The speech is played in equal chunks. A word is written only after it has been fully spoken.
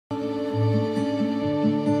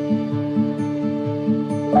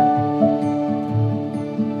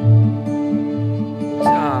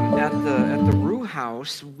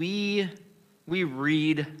house, we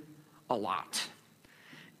read a lot.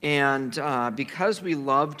 And because we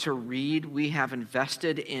love to read, we have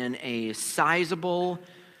invested in a sizable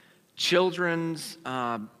children's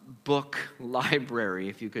book library,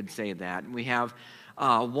 if you could say that. And we have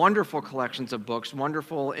wonderful collections of books,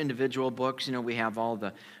 wonderful individual books. You know, we have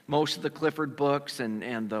most of the Clifford books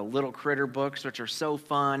and the Little Critter books, which are so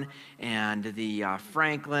fun, and the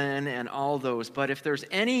Franklin and all those. But if there's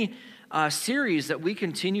any series that we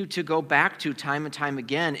continue to go back to time and time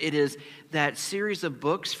again, it is that series of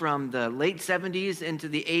books from the late 70s into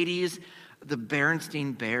the 80s, the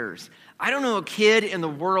Berenstain Bears. I don't know a kid in the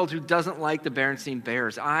world who doesn't like the Berenstain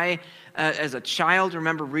Bears. I, as a child,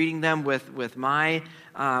 remember reading them with my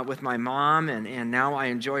mom, and now I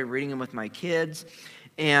enjoy reading them with my kids.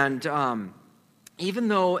 And even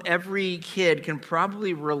though every kid can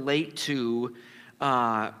probably relate to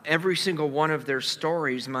every single one of their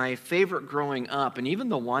stories, my favorite growing up, and even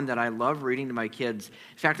the one that I love reading to my kids,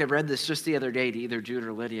 in fact, I read this just the other day to either Jude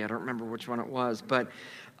or Lydia, I don't remember which one it was, but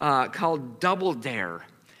called Double Dare.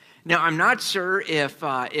 Now, I'm not sure if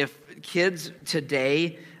kids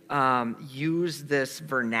today use this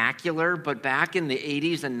vernacular, but back in the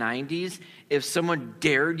 80s and 90s, if someone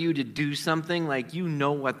dared you to do something, like, you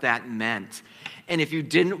know what that meant. And if you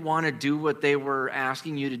didn't want to do what they were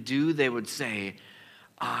asking you to do, they would say,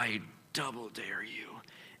 "I double dare you."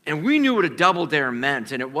 And we knew what a double dare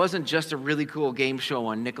meant, and it wasn't just a really cool game show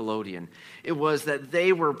on Nickelodeon. It was that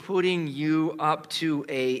they were putting you up to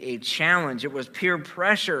a challenge. It was peer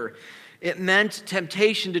pressure. It meant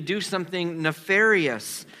temptation to do something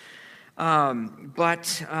nefarious.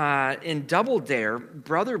 But in Double Dare,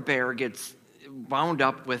 Brother Bear gets wound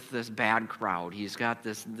up with this bad crowd. He's got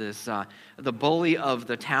the bully of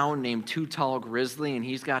the town named Too Tall Grizzly, and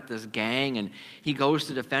he's got this gang, and he goes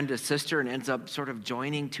to defend his sister and ends up sort of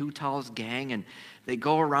joining Too Tall's gang, and they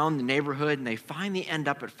go around the neighborhood, and they finally end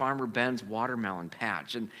up at Farmer Ben's watermelon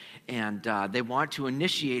patch, and they want to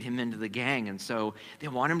initiate him into the gang, and so they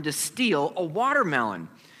want him to steal a watermelon.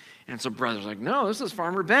 And so Brother's like, "No, this is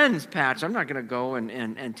Farmer Ben's patch. I'm not going to go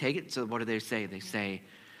and take it." So what do they say? They say,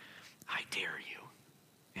 "I dare you."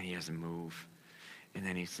 And he doesn't move. And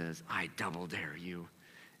then he says, "I double dare you."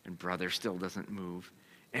 And Brother still doesn't move.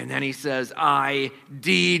 And then he says, "I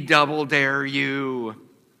double dare you."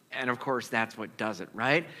 And of course, that's what does it,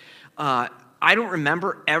 right? I don't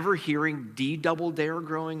remember ever hearing double dare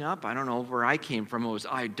growing up. I don't know where I came from. It was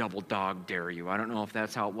 "I double dog dare you." I don't know if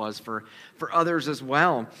that's how it was for others as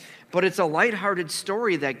well. But it's a lighthearted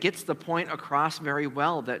story that gets the point across very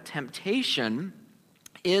well, that temptation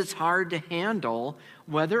is hard to handle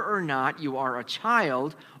whether or not you are a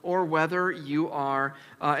child or whether you are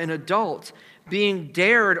an adult. Being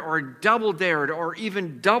dared or double dared or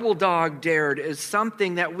even double dog dared is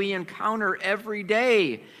something that we encounter every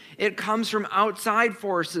day. It comes from outside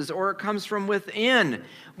forces or it comes from within.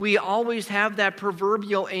 We always have that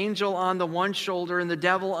proverbial angel on the one shoulder and the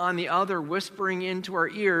devil on the other, whispering into our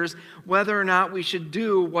ears whether or not we should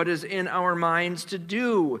do what is in our minds to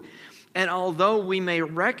do. And although we may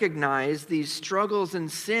recognize these struggles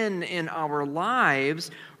and sin in our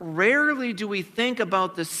lives, rarely do we think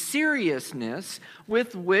about the seriousness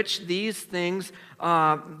with which these things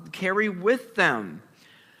carry with them.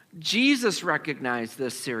 Jesus recognized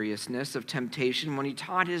this seriousness of temptation when he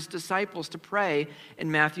taught his disciples to pray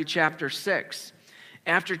in Matthew chapter 6.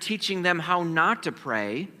 After teaching them how not to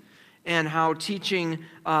pray, and how teaching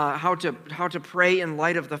how to pray in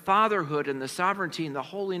light of the fatherhood and the sovereignty and the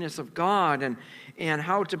holiness of God, and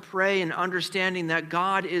how to pray and understanding that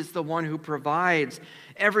God is the one who provides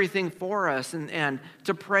everything for us, and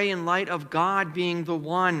to pray in light of God being the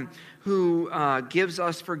one who gives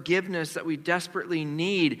us forgiveness that we desperately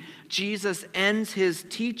need. Jesus ends his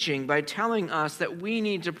teaching by telling us that we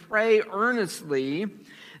need to pray earnestly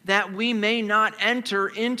that we may not enter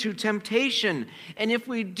into temptation. And if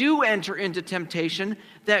we do enter into temptation,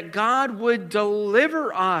 that God would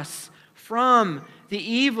deliver us from the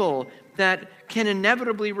evil that can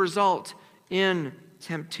inevitably result in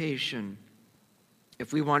temptation.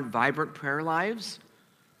 If we want vibrant prayer lives,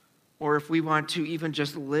 or if we want to even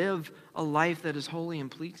just live a life that is holy and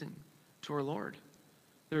pleasing to our Lord,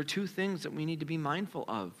 there are two things that we need to be mindful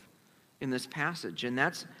of in this passage. And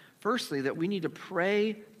that's, firstly, that we need to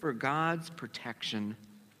pray for God's protection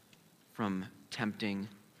from tempting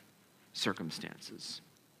circumstances.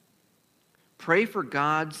 Pray for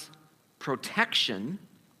God's protection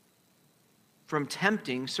from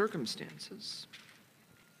tempting circumstances.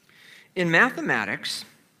 In mathematics,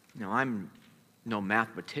 now I'm no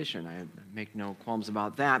mathematician, I make no qualms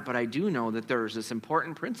about that, but I do know that there's this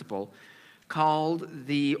important principle called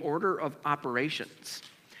the order of operations.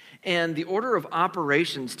 And the order of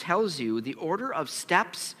operations tells you the order of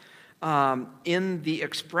steps in the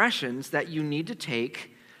expressions that you need to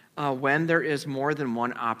take when there is more than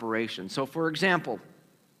one operation. So, for example,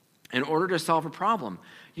 in order to solve a problem,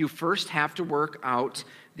 you first have to work out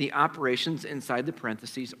the operations inside the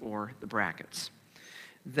parentheses or the brackets.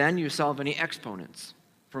 Then you solve any exponents.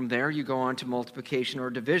 From there, you go on to multiplication or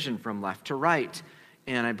division from left to right.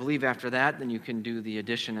 And I believe after that, then you can do the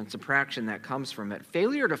addition and subtraction that comes from it.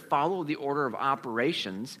 Failure to follow the order of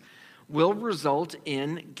operations will result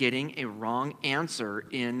in getting a wrong answer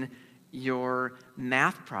in your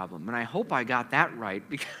math problem. And I hope I got that right,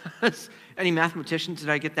 because any mathematicians, did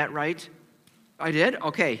I get that right? I did?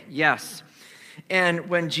 Okay, yes. And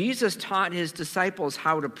when Jesus taught his disciples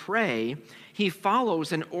how to pray, he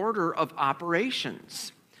follows an order of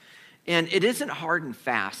operations. And it isn't hard and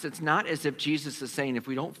fast. It's not as if Jesus is saying if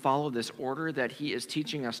we don't follow this order that he is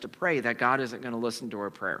teaching us to pray, that God isn't going to listen to our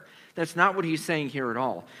prayer. That's not what he's saying here at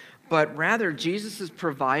all. But rather, Jesus is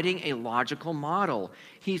providing a logical model.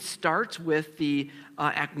 He starts with the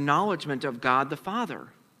acknowledgement of God the Father.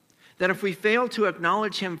 That if we fail to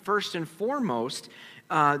acknowledge him first and foremost,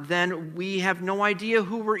 then we have no idea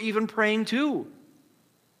who we're even praying to.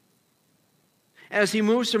 As he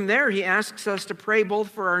moves from there, he asks us to pray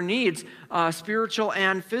both for our needs, spiritual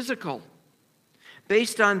and physical.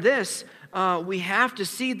 Based on this, we have to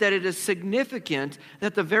see that it is significant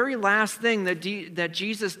that the very last thing that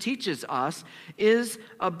Jesus teaches us is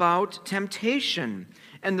about temptation.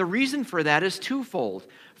 And the reason for that is twofold.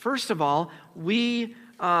 First of all, we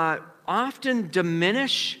often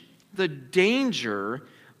diminish the danger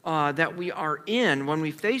that we are in when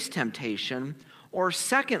we face temptation. Or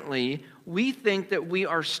secondly, we think that we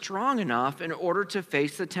are strong enough in order to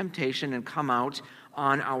face the temptation and come out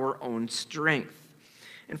on our own strength.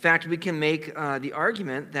 In fact, we can make the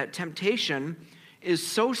argument that temptation is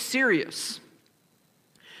so serious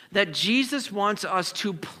that Jesus wants us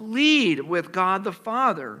to plead with God the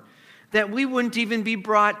Father that we wouldn't even be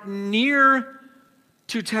brought near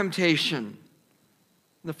to temptation.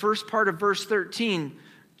 In the first part of verse 13,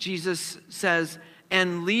 Jesus says,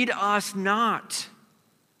 "And lead us not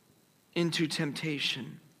into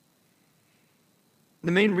temptation."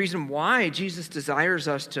 The main reason why Jesus desires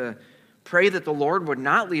us to pray that the Lord would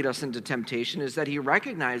not lead us into temptation is that he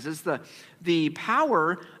recognizes the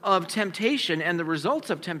power of temptation and the results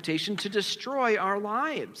of temptation to destroy our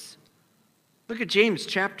lives. Look at James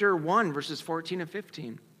chapter 1, verses 14 and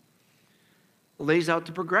 15. It lays out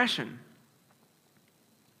the progression.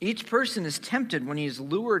 Each person is tempted when he is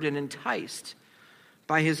lured and enticed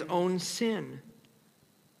by his own sin.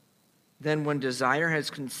 Then when desire has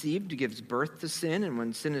conceived, it gives birth to sin, and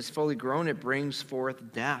when sin is fully grown, it brings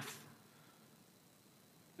forth death.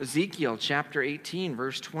 Ezekiel chapter 18,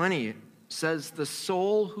 verse 20 says, "The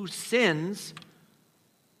soul who sins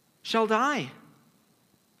shall die."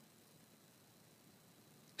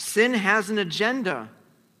 Sin has an agenda.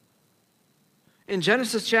 In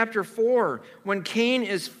Genesis chapter 4, when Cain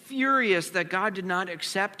is furious that God did not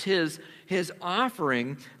accept his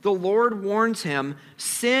offering, the Lord warns him,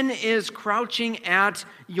 "Sin is crouching at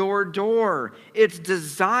your door. Its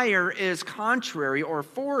desire is contrary or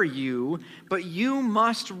for you, but you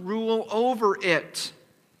must rule over it."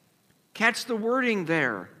 Catch the wording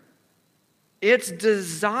there. Its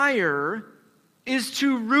desire is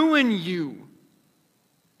to ruin you.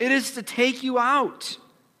 It is to take you out.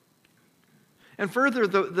 And further,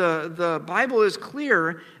 the Bible is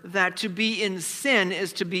clear that to be in sin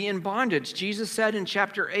is to be in bondage. Jesus said in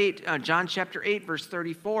chapter 8, John chapter 8, verse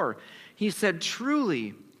 34, he said,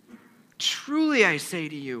 "Truly, truly I say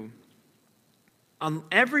to you,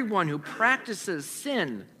 everyone who practices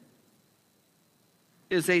sin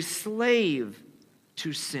is a slave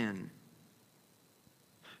to sin."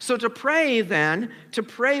 So to pray then,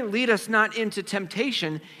 lead us not into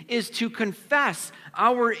temptation, is to confess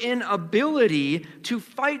our inability to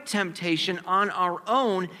fight temptation on our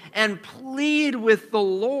own and plead with the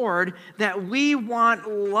Lord that we want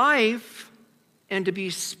life and to be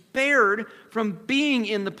spared from being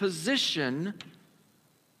in the position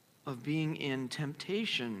of being in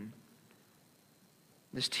temptation.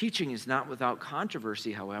 This teaching is not without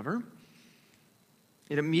controversy, however.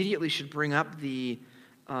 It immediately should bring up the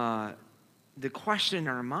question in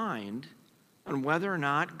our mind on whether or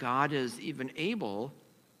not God is even able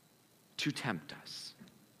to tempt us.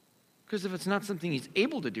 Because if it's not something he's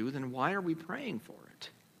able to do, then why are we praying for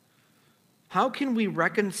it? How can we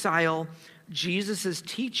reconcile Jesus'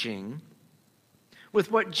 teaching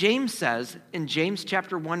with what James says in James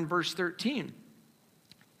chapter 1, verse 13?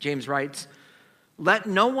 James writes, Let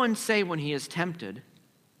no one say when he is tempted,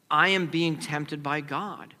 I am being tempted by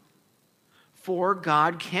God. For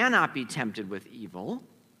God cannot be tempted with evil,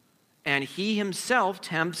 and he himself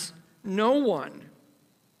tempts no one.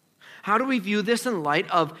 How do we view this in light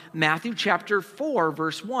of Matthew chapter 4,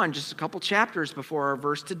 verse 1, just a couple chapters before our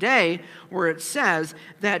verse today, where it says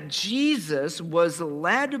that Jesus was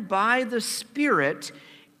led by the Spirit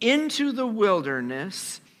into the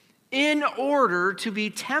wilderness in order to be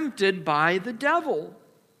tempted by the devil?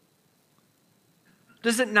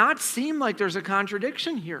 Does it not seem like there's a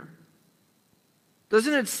contradiction here?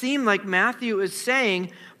 Doesn't it seem like Matthew is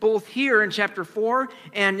saying, both here in chapter 4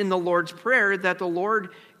 and in the Lord's Prayer, that the Lord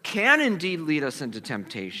can indeed lead us into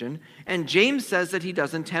temptation, and James says that he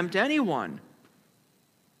doesn't tempt anyone?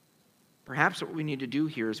 Perhaps what we need to do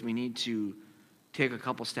here is we need to take a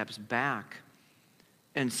couple steps back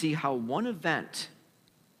and see how one event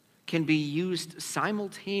can be used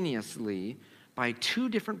simultaneously by two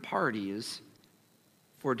different parties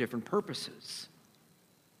for different purposes.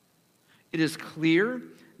 It is clear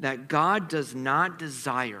that God does not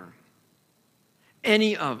desire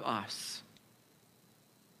any of us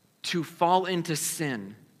to fall into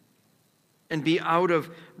sin and be out of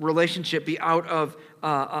relationship, be out of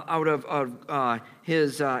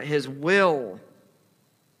his will.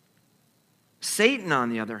 Satan, on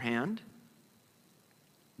the other hand,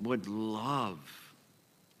 would love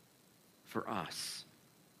for us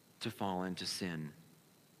to fall into sin,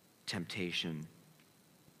 temptation.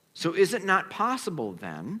 So is it not possible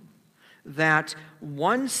then that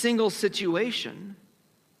one single situation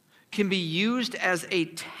can be used as a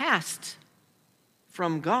test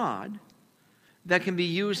from God that can be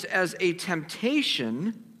used as a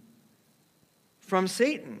temptation from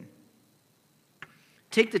Satan?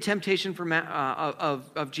 Take the temptation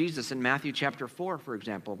of Jesus in Matthew chapter 4, for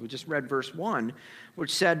example. We just read verse 1,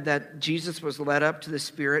 which said that Jesus was led up to the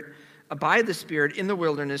Spirit, by the Spirit in the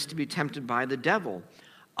wilderness to be tempted by the devil.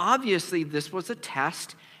 Obviously, this was a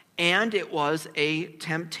test and it was a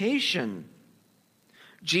temptation.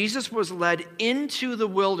 Jesus was led into the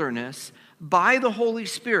wilderness by the Holy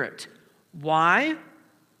Spirit. Why?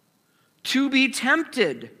 To be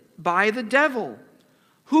tempted by the devil.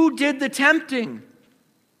 Who did the tempting?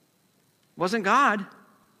 It wasn't God.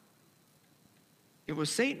 It was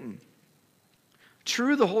Satan.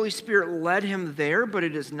 True, the Holy Spirit led him there, but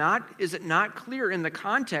is it not clear in the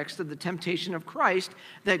context of the temptation of Christ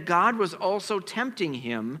that God was also tempting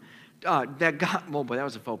him, that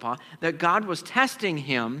God was testing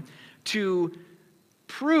him to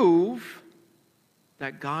prove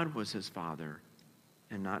that God was his Father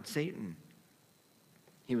and not Satan.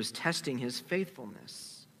 He was testing his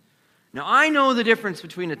faithfulness. Now, I know the difference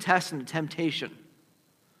between a test and a temptation.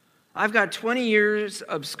 I've got 20 years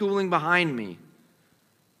of schooling behind me.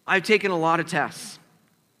 I've taken a lot of tests.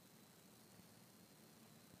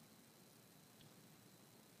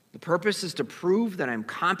 The purpose is to prove that I'm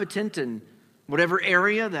competent in whatever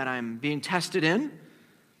area that I'm being tested in.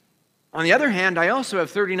 On the other hand, I also have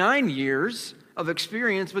 39 years of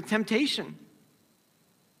experience with temptation.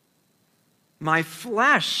 My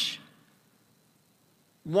flesh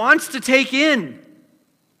wants to take in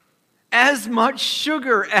as much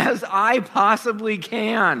sugar as I possibly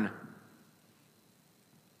can.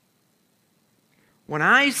 When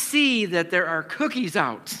I see that there are cookies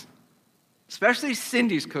out, especially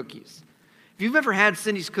Cindy's cookies. If you've ever had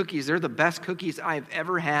Cindy's cookies, they're the best cookies I've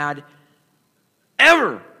ever had,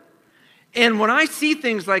 ever. And when I see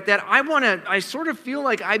things like that, I sort of feel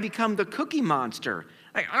like I become the cookie monster.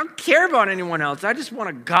 I don't care about anyone else. I just want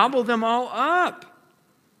to gobble them all up.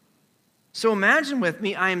 So imagine with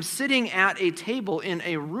me, I am sitting at a table in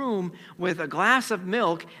a room with a glass of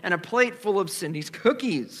milk and a plate full of Cindy's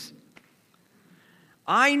cookies.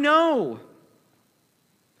 I know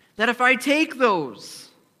that if I take those,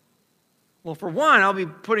 well, for one, I'll be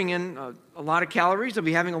putting in a lot of calories. I'll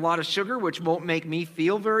be having a lot of sugar, which won't make me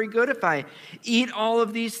feel very good if I eat all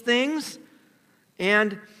of these things.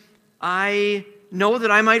 And I know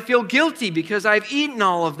that I might feel guilty because I've eaten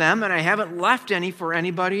all of them and I haven't left any for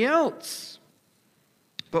anybody else.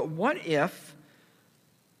 But what if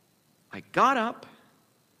I got up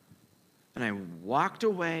and I walked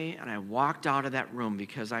away and I walked out of that room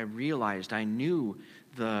because I realized I knew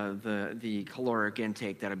the caloric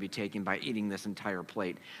intake that I'd be taking by eating this entire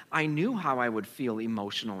plate. I knew how I would feel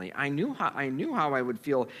emotionally. I knew how I would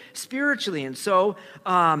feel spiritually. And so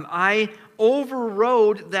I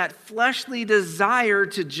overrode that fleshly desire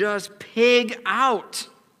to just pig out.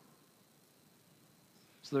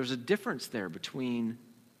 So there's a difference there between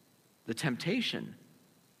the temptation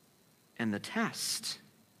and the test.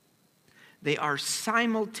 They are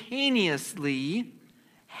simultaneously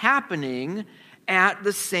happening at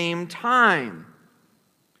the same time.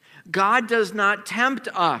 God does not tempt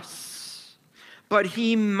us, but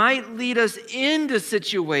he might lead us into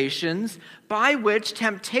situations by which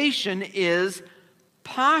temptation is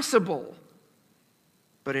possible.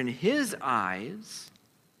 But in his eyes,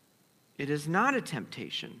 it is not a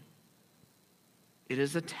temptation. It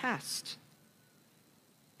is a test.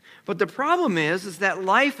 But the problem is that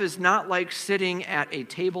life is not like sitting at a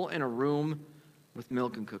table in a room with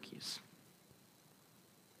milk and cookies.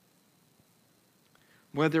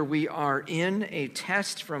 Whether we are in a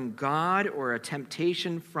test from God or a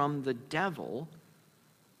temptation from the devil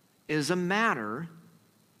is a matter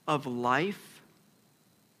of life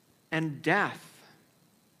and death.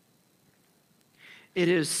 It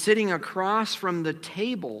is sitting across the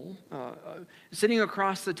table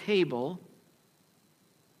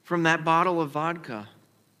from that bottle of vodka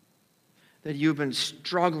that you've been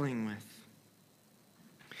struggling with.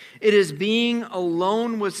 It is being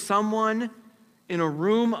alone with someone in a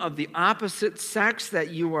room of the opposite sex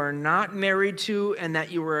that you are not married to and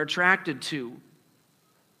that you are attracted to.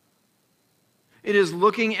 It is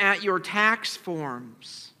looking at your tax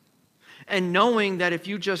forms and knowing that if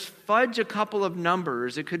you just fudge a couple of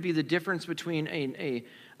numbers, it could be the difference between a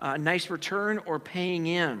nice return or paying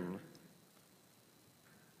in.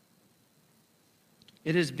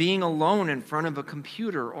 It is being alone in front of a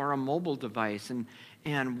computer or a mobile device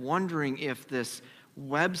and wondering if this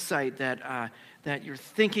website that you're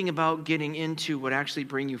thinking about getting into would actually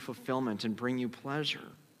bring you fulfillment and bring you pleasure.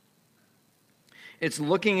 It's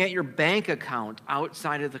looking at your bank account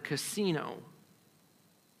outside of the casino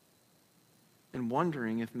and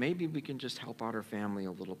wondering if maybe we can just help out our family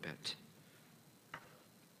a little bit.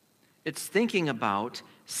 It's thinking about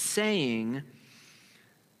saying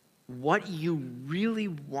what you really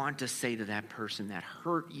want to say to that person that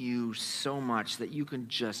hurt you so much that you can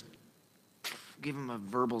just give them a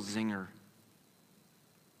verbal zinger.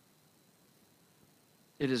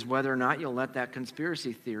 It is whether or not you'll let that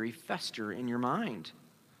conspiracy theory fester in your mind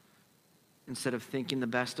instead of thinking the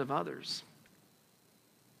best of others.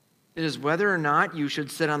 It is whether or not you should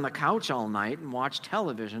sit on the couch all night and watch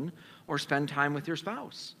television or spend time with your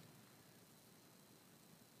spouse.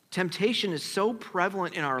 Temptation is so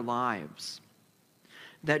prevalent in our lives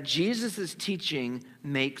that Jesus' teaching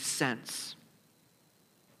makes sense.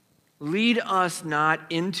 Lead us not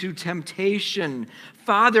into temptation.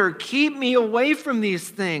 Father, keep me away from these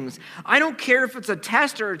things. I don't care if it's a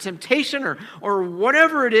test or a temptation or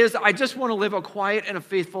whatever it is. I just want to live a quiet and a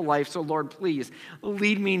faithful life. So, Lord, please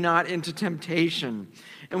lead me not into temptation.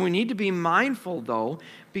 And we need to be mindful, though,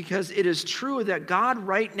 because it is true that God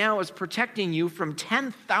right now is protecting you from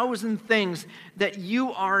 10,000 things that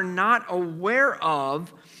you are not aware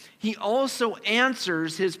of. He also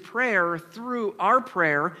answers his prayer through our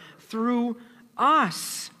prayer through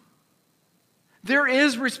us. There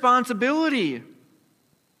is responsibility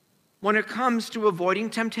when it comes to avoiding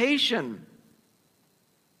temptation.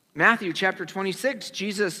 Matthew chapter 26,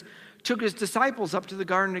 Jesus took his disciples up to the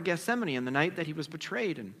Garden of Gethsemane on the night that he was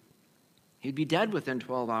betrayed, and he'd be dead within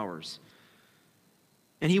 12 hours.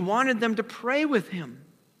 And he wanted them to pray with him.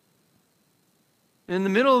 In the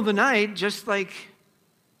middle of the night, just like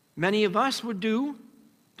many of us would do,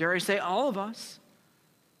 dare I say all of us,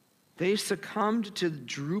 they succumbed to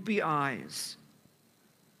droopy eyes.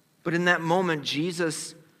 But in that moment,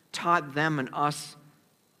 Jesus taught them and us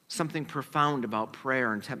something profound about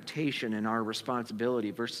prayer and temptation and our responsibility.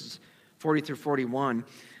 Verses 40 through 41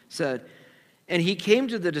 said, "And he came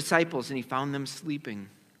to the disciples and he found them sleeping.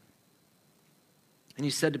 And he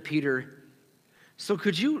said to Peter, 'So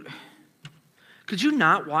could you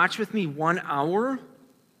not watch with me 1 hour?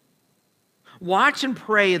 Watch and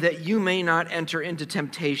pray that you may not enter into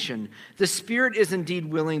temptation. The spirit is indeed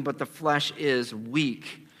willing, but the flesh is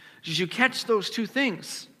weak.'" Did you catch those two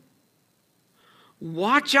things?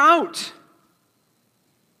 Watch out.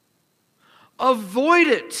 Avoid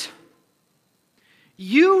it.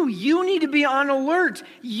 You need to be on alert.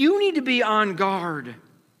 You need to be on guard.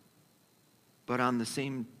 But on the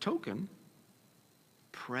same token,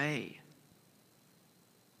 pray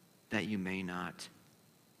that you may not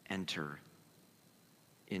enter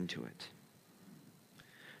into it.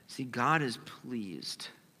 See, God is pleased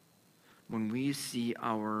when we see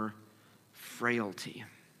our frailty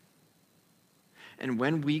and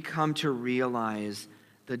when we come to realize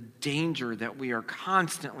the danger that we are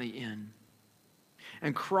constantly in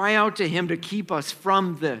and cry out to him to keep us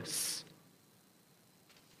from this.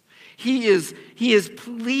 He is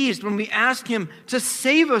pleased when we ask him to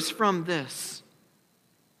save us from this.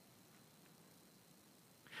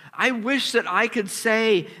 I wish that I could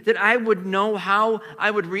say that I would know how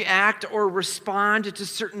I would react or respond to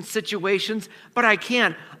certain situations, but I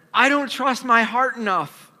can't. I don't trust my heart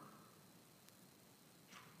enough.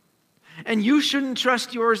 And you shouldn't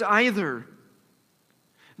trust yours either.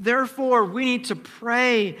 Therefore, we need to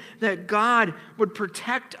pray that God would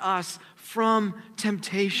protect us from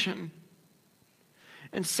temptation.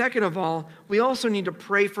 And second of all, we also need to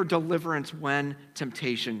pray for deliverance when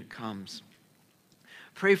temptation comes.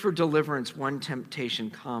 Pray for deliverance when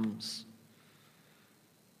temptation comes.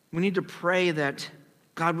 We need to pray that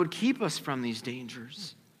God would keep us from these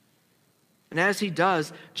dangers. And as he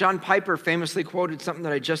does, John Piper famously quoted something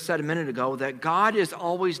that I just said a minute ago, that God is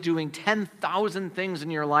always doing 10,000 things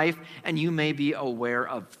in your life, and you may be aware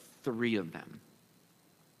of 3 of them.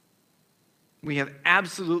 We have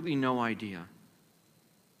absolutely no idea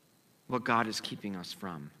what God is keeping us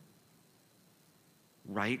from.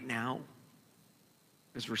 Right now,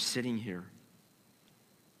 as we're sitting here,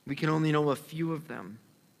 we can only know a few of them.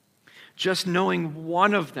 Just knowing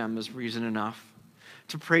one of them is reason enough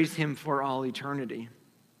to praise him for all eternity.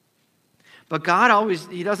 But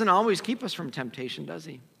he doesn't always keep us from temptation, does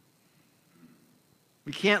he?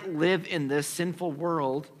 We can't live in this sinful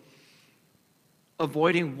world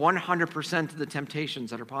avoiding 100% of the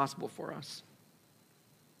temptations that are possible for us.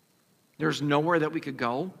 There's nowhere that we could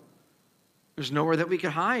go. There's nowhere that we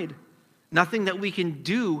could hide. Nothing that we can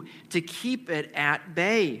do to keep it at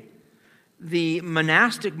bay. The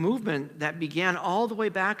monastic movement that began all the way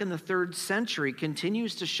back in the 3rd century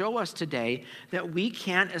continues to show us today that we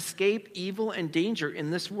can't escape evil and danger in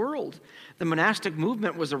this world. The monastic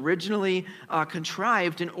movement was originally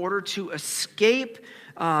contrived in order to escape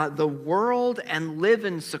the world and live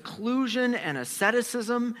in seclusion and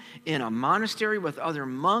asceticism in a monastery with other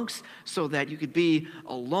monks so that you could be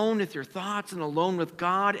alone with your thoughts and alone with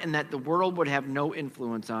God, and that the world would have no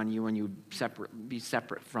influence on you and you'd be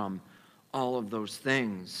separate from all of those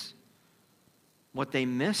things. What they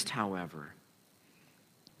missed, however,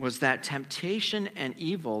 was that temptation and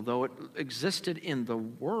evil, though it existed in the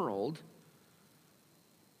world,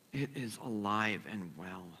 it is alive and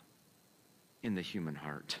well in the human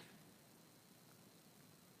heart.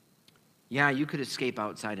 Yeah, you could escape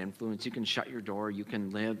outside influence. You can shut your door. You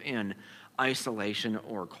can live in isolation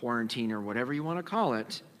or quarantine or whatever you want to call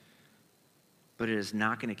it. But it is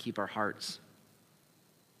not going to keep our hearts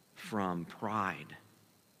from pride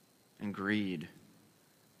and greed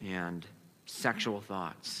and sexual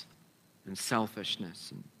thoughts and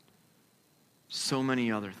selfishness and so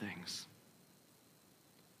many other things.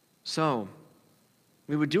 So,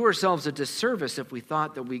 we would do ourselves a disservice if we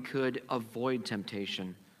thought that we could avoid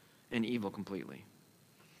temptation and evil completely.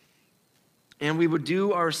 And we would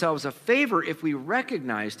do ourselves a favor if we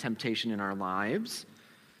recognized temptation in our lives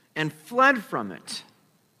and fled from it.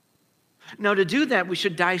 Now, to do that, we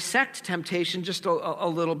should dissect temptation just a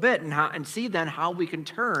little bit and see then how we can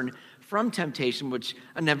turn from temptation, which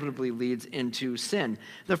inevitably leads into sin.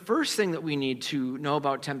 The first thing that we need to know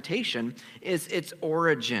about temptation is its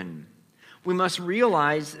origin. We must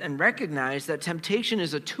realize and recognize that temptation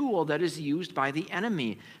is a tool that is used by the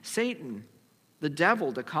enemy, Satan, the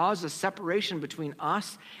devil, to cause a separation between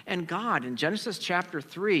us and God. In Genesis chapter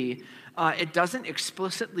 3, it doesn't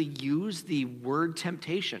explicitly use the word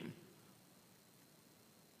temptation.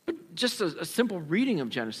 But just a simple reading of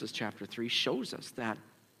Genesis chapter 3 shows us that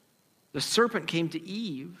the serpent came to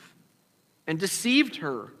Eve and deceived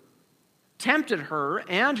her, tempted her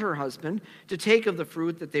and her husband to take of the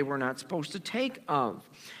fruit that they were not supposed to take of.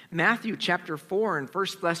 Matthew chapter 4 and 1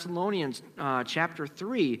 Thessalonians chapter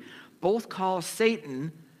 3 both call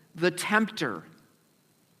Satan the tempter.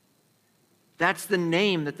 That's the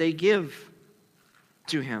name that they give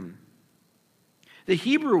to him. The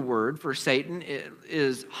Hebrew word for Satan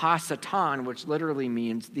is ha-satan, which literally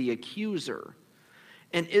means the accuser.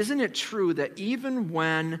 And isn't it true that even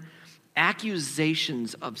when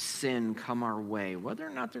accusations of sin come our way, whether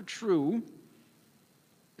or not they're true,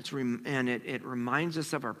 it reminds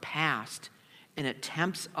us of our past, and it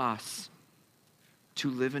tempts us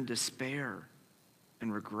to live in despair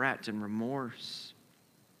and regret and remorse.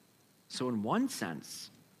 So in one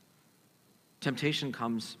sense, temptation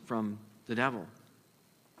comes from the devil.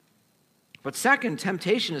 But second,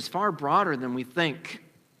 temptation is far broader than we think.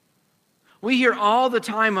 We hear all the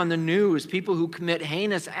time on the news people who commit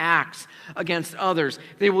heinous acts against others.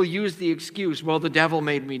 They will use the excuse, well, the devil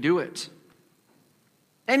made me do it.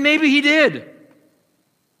 And maybe he did.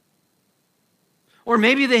 Or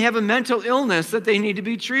maybe they have a mental illness that they need to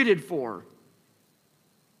be treated for.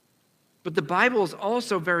 But the Bible is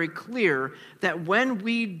also very clear that when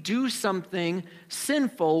we do something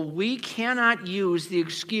sinful, we cannot use the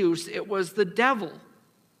excuse, it was the devil.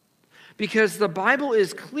 Because the Bible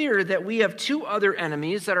is clear that we have two other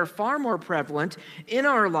enemies that are far more prevalent in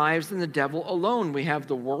our lives than the devil alone. We have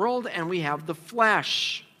the world and we have the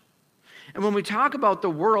flesh. And when we talk about the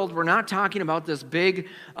world, we're not talking about this big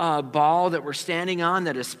ball that we're standing on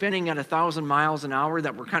that is spinning at 1,000 miles an hour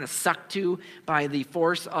that we're kind of sucked to by the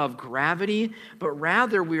force of gravity, but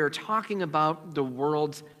rather we are talking about the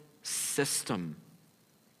world's system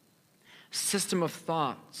of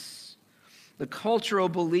thoughts, the cultural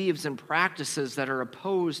beliefs and practices that are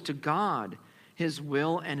opposed to God, His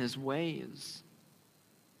will, and His ways.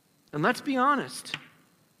 And let's be honest.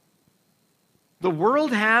 The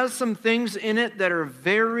world has some things in it that are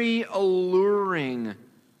very alluring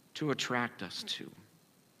to attract us to.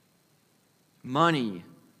 Money,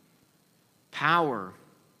 power,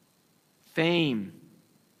 fame,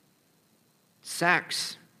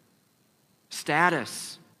 sex,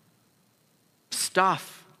 status,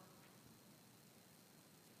 stuff,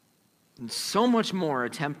 and so much more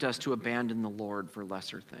tempt us to abandon the Lord for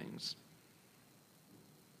lesser things.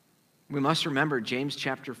 We must remember James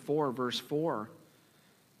chapter 4, verse 4,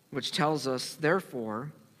 which tells us,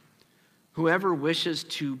 therefore, whoever wishes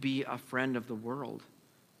to be a friend of the world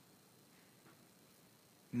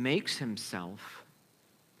makes himself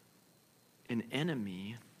an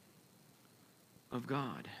enemy of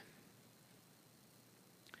God.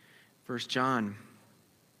 1 John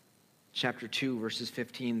chapter 2, verses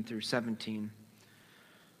 15 through 17.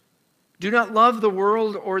 Do not love the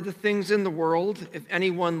world or the things in the world. If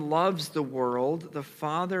anyone loves the world,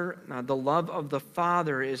 the love of the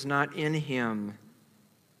Father is not in him.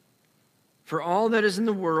 For all that is in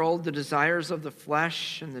the world, the desires of the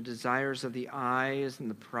flesh and the desires of the eyes and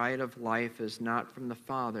the pride of life is not from the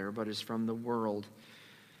Father, but is from the world.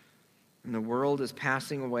 And the world is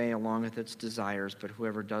passing away along with its desires, but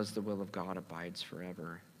whoever does the will of God abides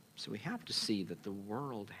forever. So we have to see that the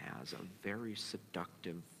world has a very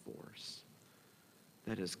seductive force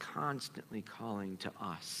that is constantly calling to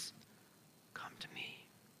us, come to me,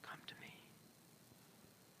 come to me.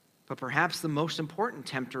 But perhaps the most important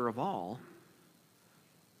tempter of all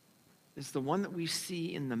is the one that we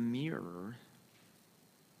see in the mirror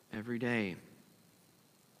every day.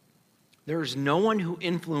 There's no one who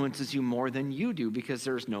influences you more than you do, because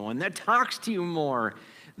there's no one that talks to you more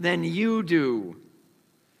than you do.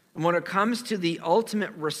 And when it comes to the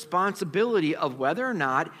ultimate responsibility of whether or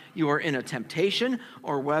not you are in a temptation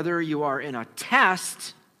or whether you are in a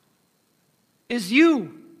test, is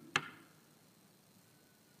you.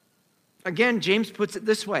 Again, James puts it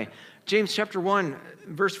this way. James chapter 1,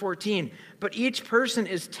 verse 14. But each person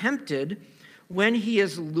is tempted when he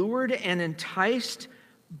is lured and enticed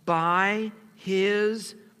by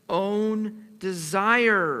his own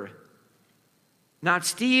desire. Not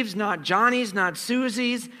Steve's, not Johnny's, not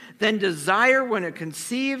Susie's. Then desire, when it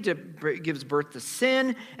conceived, it gives birth to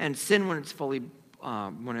sin, and sin, when it's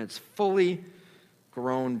fully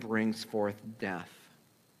grown, brings forth death.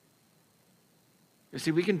 You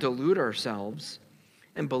see, we can delude ourselves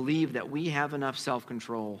and believe that we have enough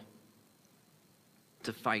self-control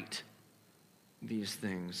to fight these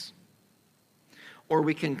things. Or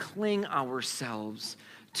we can cling ourselves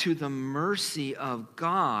to the mercy of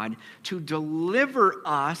God to deliver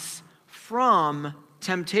us from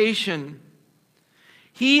temptation.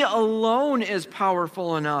 He alone is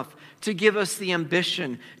powerful enough to give us the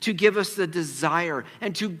ambition, to give us the desire,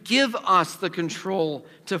 and to give us the control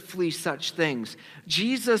to flee such things.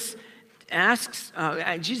 Jesus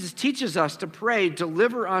teaches us to pray,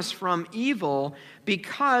 deliver us from evil,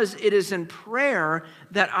 because it is in prayer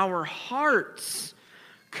that our hearts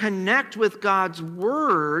connect with God's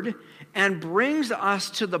word and brings us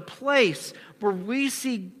to the place where we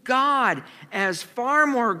see God as far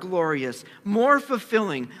more glorious, more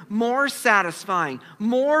fulfilling, more satisfying,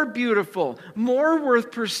 more beautiful, more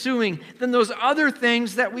worth pursuing than those other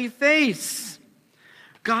things that we face.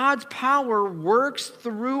 God's power works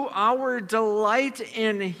through our delight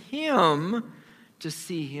in Him to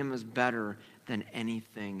see Him as better than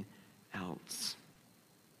anything else.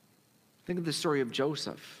 Think of the story of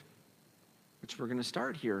Joseph, which we're going to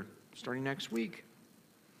start here, starting next week.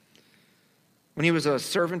 When he was a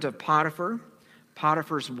servant of Potiphar,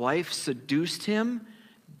 Potiphar's wife seduced him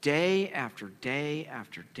day after day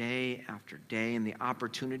after day after day, and the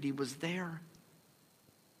opportunity was there.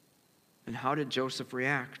 And how did Joseph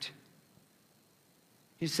react?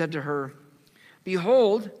 He said to her,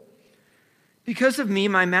 "Behold, because of me,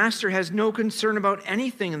 my master has no concern about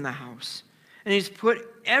anything in the house, and he's put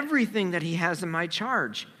everything that he has in my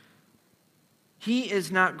charge. He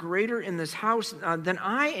is not greater in this house than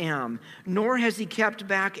I am, nor has he kept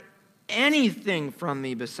back anything from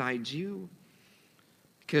me besides you,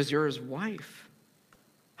 because you're his wife.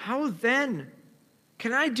 How then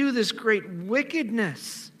can I do this great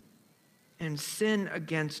wickedness and sin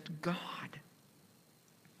against God?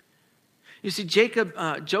 You see,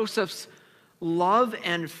 Joseph's love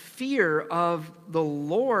and fear of the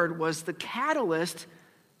Lord was the catalyst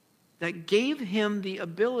that gave him the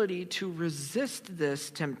ability to resist this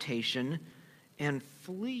temptation and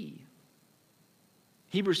flee.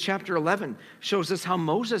 Hebrews chapter 11 shows us how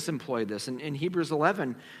Moses employed this. In Hebrews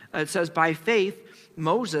 11, it says, by faith,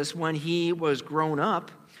 Moses, when he was grown up,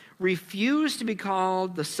 refused to be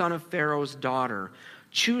called the son of Pharaoh's daughter,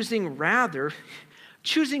 choosing rather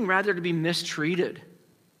to be mistreated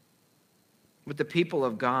with the people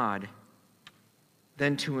of God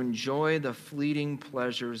than to enjoy the fleeting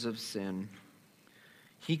pleasures of sin.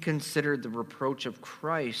 He considered the reproach of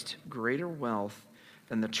Christ greater wealth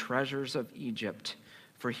than the treasures of Egypt,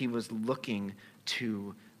 for he was looking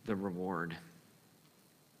to the reward.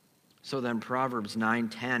 So then Proverbs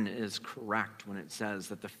 9:10 is correct when it says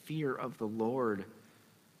that the fear of the Lord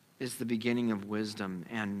is the beginning of wisdom,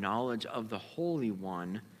 and knowledge of the Holy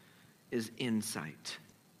One is insight.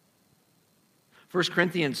 1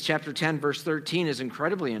 Corinthians chapter 10, verse 13 is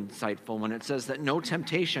incredibly insightful when it says that no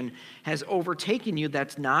temptation has overtaken you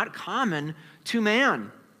that's not common to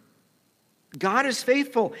man. God is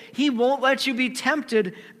faithful. He won't let you be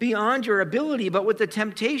tempted beyond your ability, but with the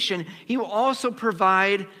temptation, he will also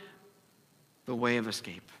provide the way of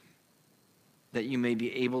escape, that you may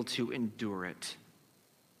be able to endure it.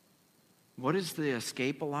 What is the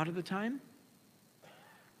escape a lot of the time?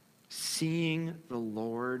 Seeing the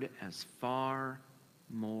Lord as far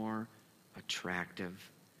more attractive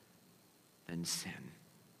than sin.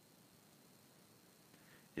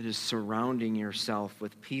 It is surrounding yourself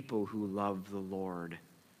with people who love the Lord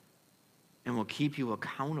and will keep you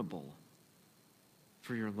accountable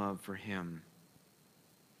for your love for him.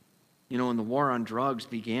 You know, when the war on drugs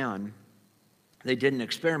began, they did an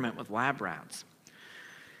experiment with lab rats.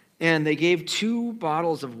 And they gave 2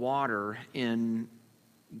 bottles of water in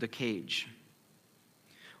the cage.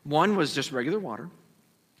 One was just regular water,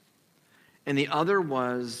 and the other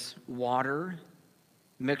was water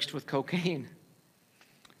mixed with cocaine.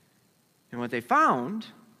 And what they found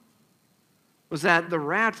was that the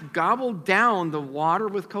rats gobbled down the water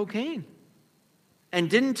with cocaine and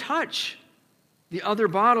didn't touch the other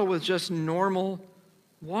bottle with just normal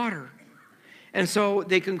water. And so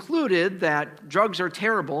they concluded that drugs are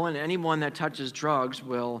terrible, and anyone that touches drugs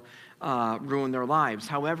will ruin their lives.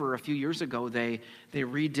 However, a few years ago, they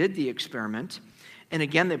redid the experiment. And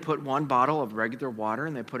again, they put 1 bottle of regular water,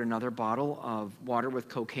 and they put another bottle of water with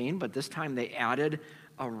cocaine, but this time they added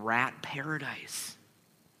a rat paradise.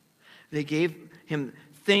 They gave him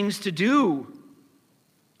things to do,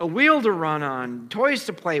 a wheel to run on, toys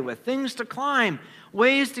to play with, things to climb,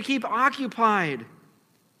 ways to keep occupied.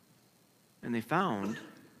 And they found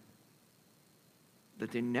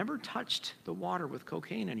that they never touched the water with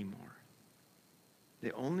cocaine anymore.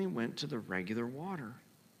 They only went to the regular water.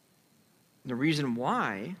 And the reason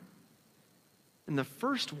why, in the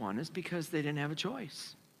first one, is because they didn't have a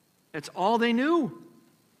choice. That's all they knew.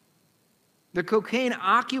 The cocaine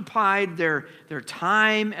occupied their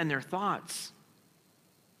time and their thoughts.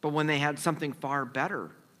 But when they had something far better,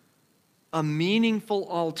 a meaningful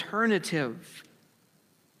alternative,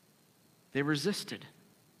 they resisted.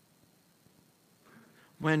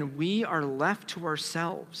 When we are left to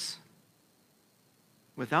ourselves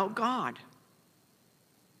without God,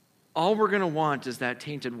 all we're going to want is that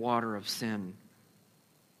tainted water of sin.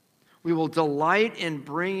 We will delight in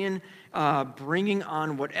bringing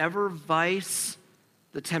on whatever vice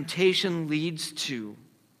the temptation leads to.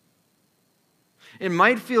 It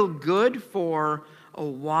might feel good for a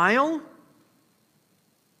while,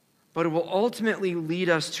 but it will ultimately lead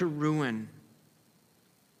us to ruin.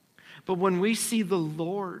 But when we see the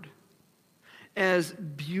Lord as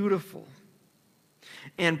beautiful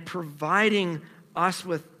and providing us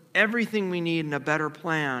with everything we need and a better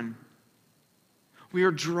plan, we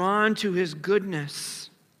are drawn to his goodness.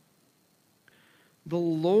 The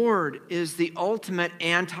Lord is the ultimate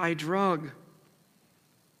anti-drug.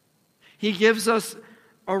 He gives us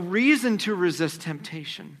a reason to resist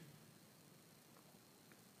temptation.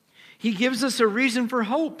 He gives us a reason for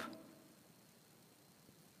hope.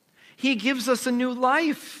 He gives us a new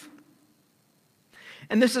life.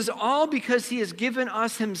 And this is all because he has given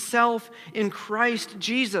us himself in Christ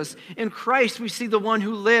Jesus. In Christ, we see the one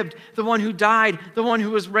who lived, the one who died, the one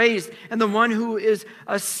who was raised, and the one who is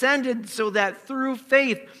ascended, so that through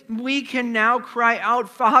faith we can now cry out,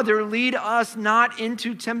 Father, lead us not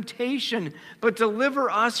into temptation, but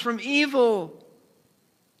deliver us from evil.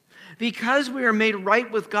 Because we are made right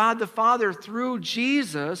with God the Father through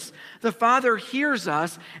Jesus, the Father hears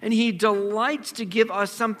us, and he delights to give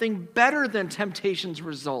us something better than temptation's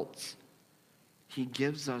results. He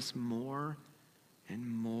gives us more and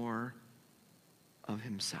more of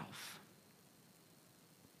himself.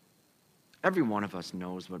 Every one of us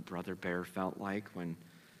knows what Brother Bear felt like when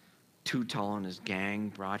Too Tall and his gang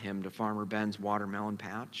brought him to Farmer Ben's watermelon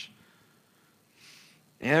patch.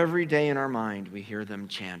 Every day in our mind, we hear them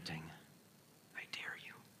chanting, I dare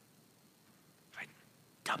you. I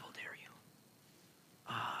double dare you.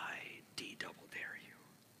 I double dare you.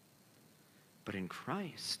 But in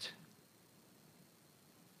Christ,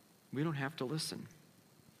 we don't have to listen,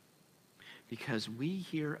 because we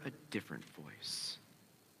hear a different voice.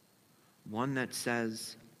 One that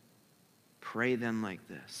says, pray then like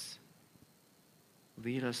this.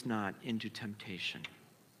 Lead us not into temptation,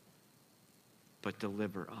 but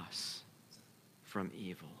deliver us from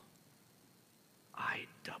evil. I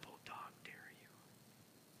double dog dare you.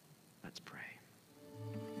 Let's pray.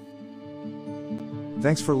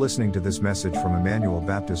 Thanks for listening to this message from Emmanuel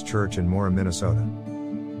Baptist Church in Mora, Minnesota.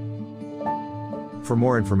 For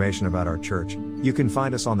more information about our church, you can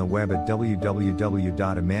find us on the web at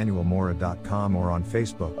www.emmanuelmora.com or on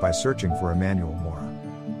Facebook by searching for Emmanuel Mora.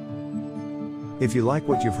 If you like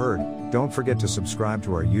what you've heard, don't forget to subscribe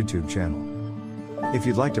to our YouTube channel. If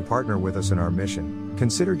you'd like to partner with us in our mission,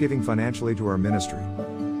 consider giving financially to our ministry.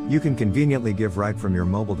 You can conveniently give right from your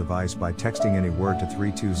mobile device by texting any word to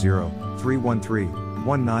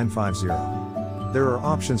 320-313-1950. There are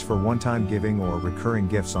options for one-time giving or recurring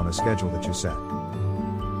gifts on a schedule that you set.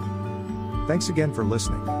 Thanks again for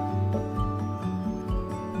listening.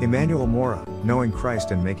 Emmanuel Mora, knowing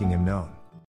Christ and making him known.